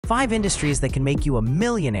5 industries that can make you a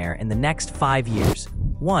millionaire in the next 5 years.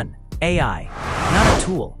 1. AI. Not a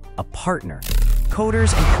tool, a partner.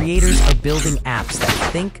 Coders and creators are building apps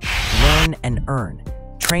that think, learn, and earn.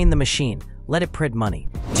 Train the machine. Let it print money.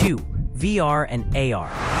 2. VR and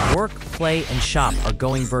AR. Work, play, and shop are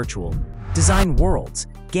going virtual. Design worlds,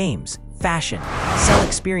 games, fashion. Sell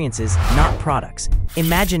experiences, not products.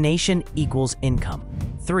 Imagination equals income.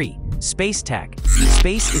 3. Space tech.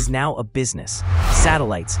 Space is now a business.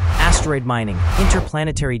 Satellites, asteroid mining,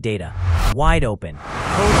 interplanetary data. Wide open.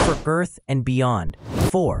 Code for Earth and beyond.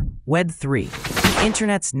 4. Web3. The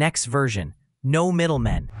internet's next version. No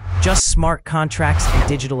middlemen. Just smart contracts and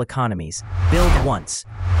digital economies. Build once.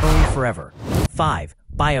 Own forever. 5.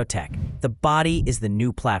 Biotech. The body is the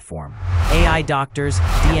new platform. AI doctors,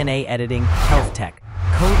 DNA editing, health tech.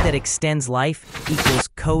 Code that extends life equals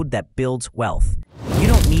code that builds wealth. You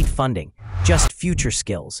don't need funding, just future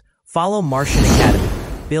skills. Follow Martian Academy.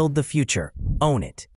 Build the future. Own it.